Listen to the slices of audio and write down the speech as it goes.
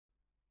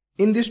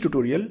In this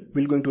tutorial,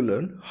 we're going to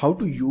learn how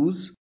to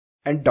use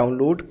and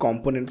download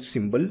component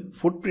symbol,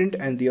 footprint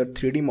and their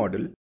 3D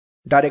model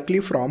directly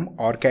from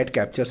OrCAD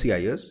Capture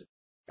CIS,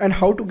 and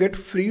how to get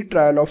free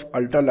trial of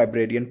Ultra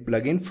Librarian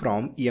plugin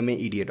from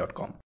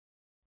emaeda.com.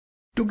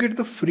 To get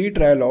the free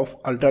trial of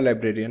Ultra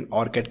Librarian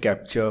OrCAD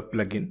Capture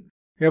plugin,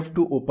 you have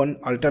to open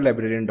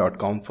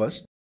ultralibrarian.com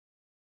first.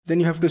 Then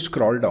you have to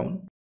scroll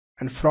down,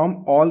 and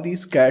from all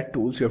these CAD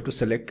tools you have to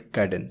select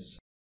Cadence.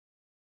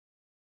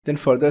 Then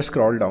further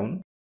scroll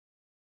down,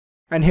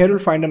 and here you'll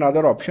find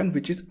another option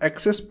which is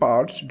access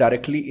parts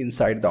directly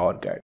inside the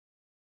OrCAD.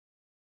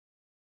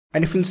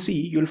 And if you'll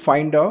see, you'll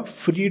find a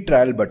free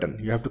trial button.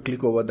 You have to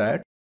click over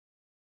that.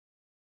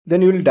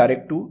 Then you will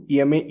direct to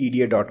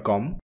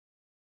emaeda.com.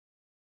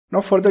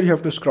 Now further you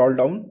have to scroll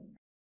down,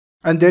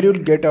 and there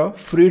you'll get a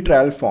free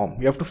trial form.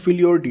 You have to fill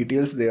your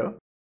details there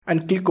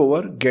and click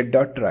over get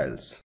the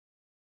trials.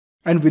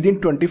 And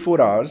within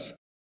 24 hours,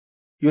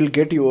 you'll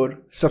get your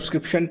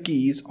subscription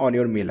keys on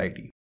your mail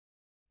ID.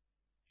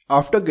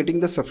 After getting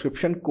the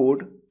subscription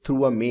code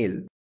through a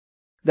mail,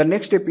 the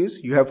next step is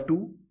you have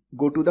to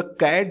go to the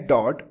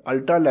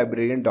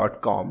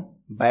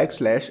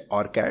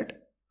cad.ultralibrarian.com/orcad,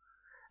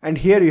 and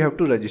here you have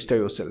to register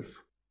yourself.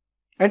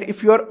 And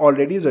if you are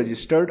already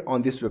registered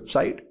on this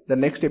website, the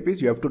next step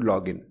is you have to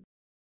log in.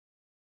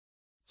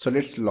 So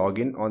let's log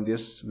in on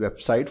this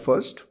website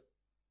first.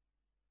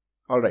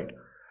 Alright.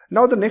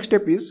 Now the next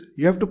step is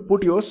you have to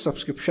put your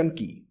subscription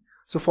key.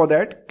 So for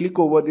that, click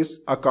over this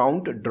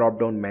account drop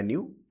down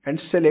menu and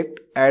select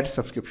add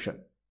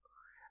subscription.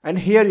 And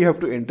here you have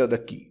to enter the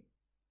key.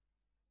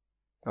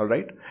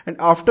 Alright. And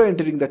after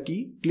entering the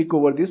key, click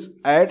over this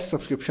add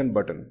subscription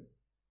button.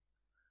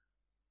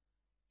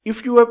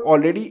 If you have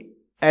already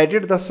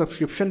added the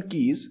subscription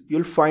keys,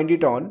 you'll find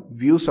it on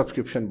view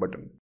subscription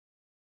button.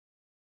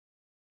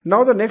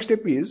 Now the next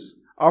step is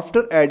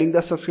after adding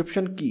the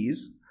subscription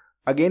keys,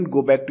 again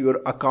go back to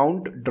your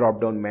account drop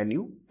down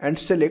menu and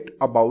select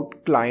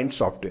about client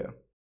software.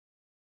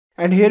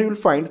 And here you'll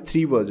find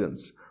three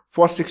versions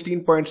for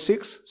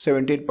 16.6,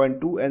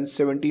 17.2 and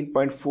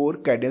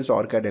 17.4 Cadence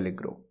OrCAD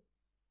Allegro.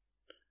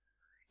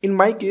 In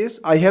my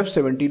case, I have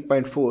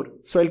 17.4,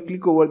 so I'll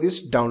click over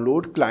this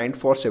download client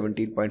for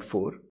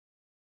 17.4.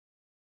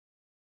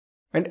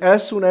 And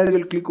as soon as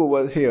you'll click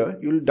over here,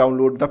 you'll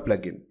download the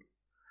plugin.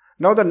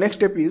 Now the next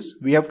step is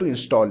we have to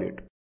install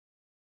it.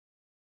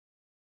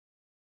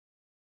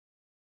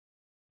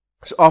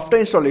 So after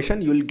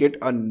installation, you will get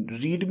a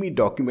readme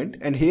document,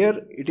 and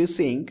here it is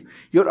saying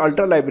your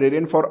Ultra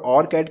Librarian for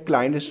OrCAD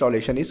client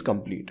installation is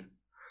complete.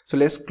 So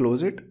let's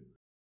close it.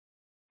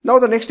 Now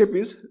the next step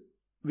is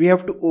we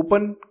have to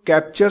open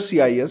Capture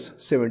CIS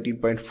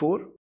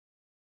 17.4.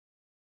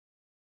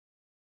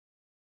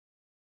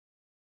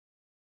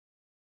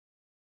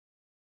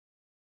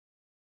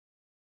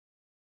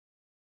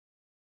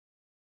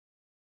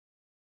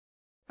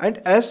 And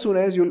as soon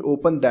as you'll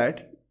open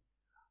that,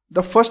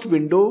 the first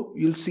window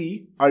you'll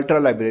see Ultra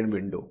Librarian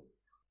window.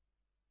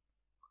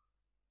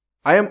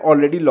 I am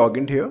already logged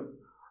in here.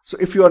 So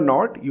if you are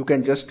not, you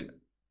can just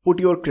put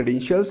your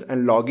credentials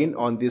and log in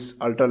on this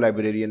Ultra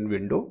Librarian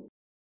window.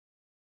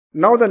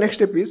 Now the next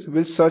step is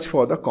we'll search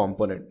for the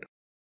component.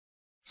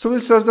 So we'll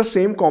search the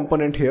same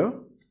component here,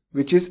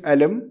 which is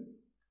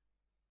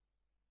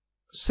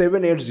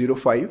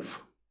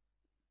LM7805.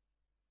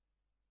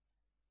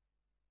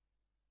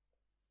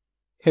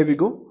 Here we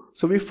go.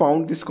 So we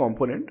found this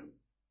component.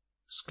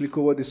 Just click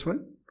over this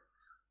one.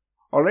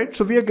 Alright,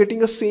 so we are getting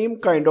the same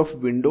kind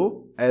of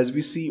window as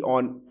we see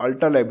on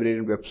Ultra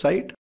Librarian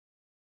website.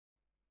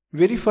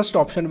 Very first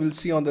option we'll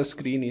see on the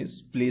screen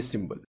is place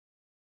symbol.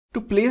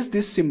 To place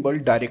this symbol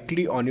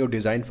directly on your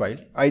design file,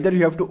 either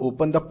you have to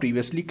open the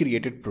previously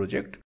created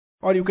project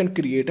or you can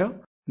create a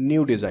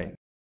new design.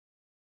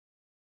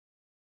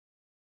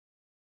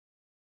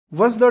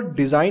 Once the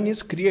design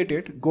is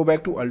created, go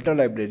back to Ultra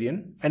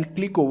Librarian and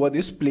click over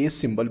this place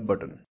symbol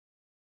button.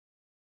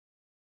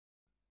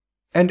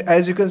 And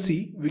as you can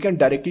see, we can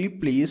directly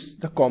place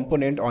the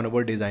component on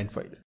our design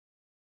file.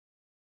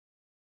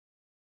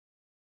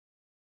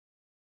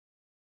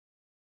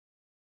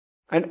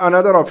 And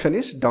another option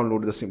is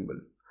download the symbol.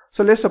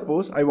 So let's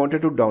suppose I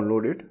wanted to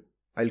download it.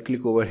 I'll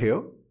click over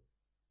here.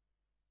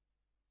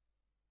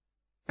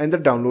 And the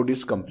download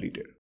is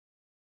completed.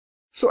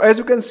 So as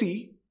you can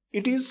see,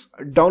 it is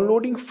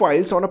downloading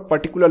files on a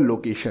particular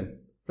location,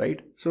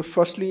 right? So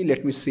firstly,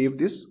 let me save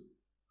this.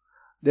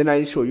 Then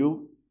I'll show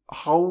you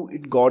how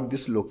it got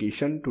this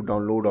location to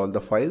download all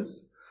the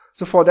files.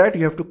 So for that,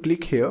 you have to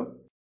click here.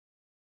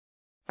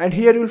 And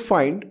here you'll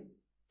find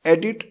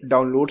edit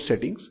download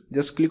settings.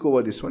 Just click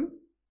over this one.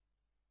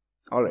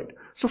 Alright.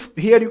 So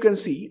here you can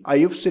see I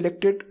have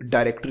selected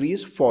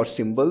directories for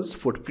symbols,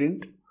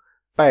 footprint,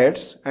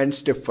 paths and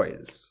step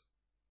files.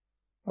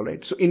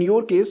 Alright. So in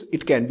your case,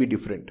 it can be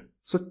different.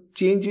 So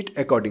change it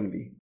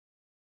accordingly.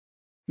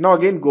 Now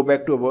again go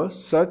back to our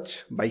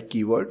search by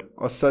keyword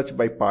or search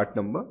by part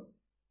number.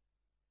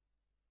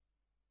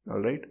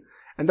 Alright.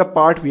 And the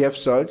part we have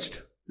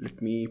searched,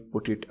 let me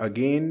put it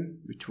again,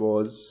 which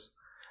was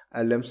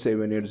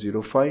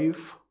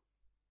LM7805.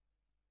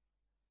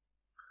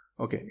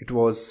 Okay, it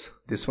was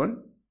this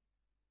one.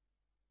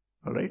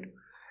 Alright,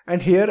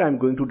 and here I'm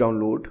going to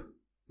download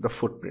the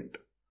footprint.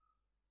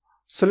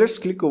 So let's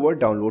click over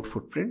download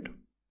footprint,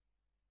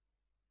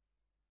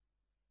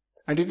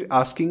 and it is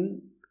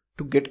asking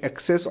to get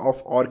access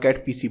of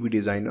OrCAD PCB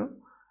designer.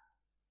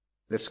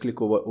 Let's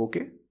click over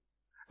OK,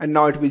 and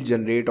now it will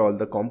generate all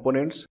the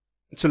components.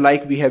 So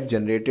like we have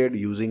generated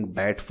using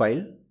BAT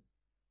file.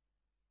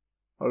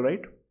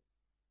 Alright,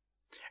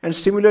 and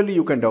similarly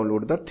you can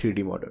download the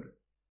 3D model.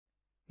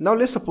 Now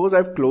let's suppose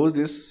I've closed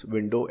this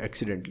window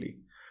accidentally.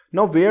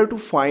 Now where to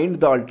find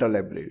the Ultra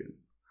Librarian?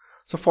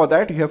 So for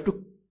that you have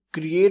to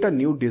create a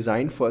new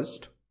design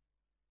first.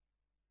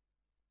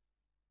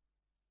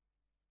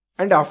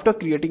 And after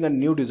creating a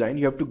new design,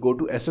 you have to go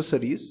to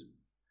accessories,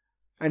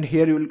 and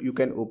here you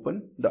can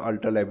open the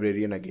Ultra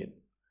Librarian again.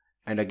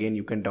 And again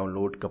you can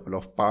download a couple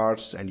of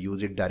parts and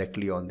use it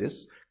directly on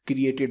this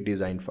created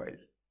design file.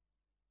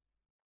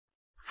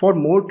 For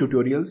more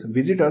tutorials,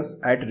 visit us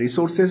at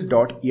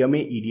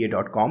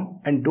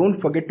resources.emaeda.com and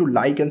don't forget to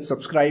like and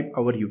subscribe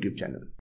our YouTube channel.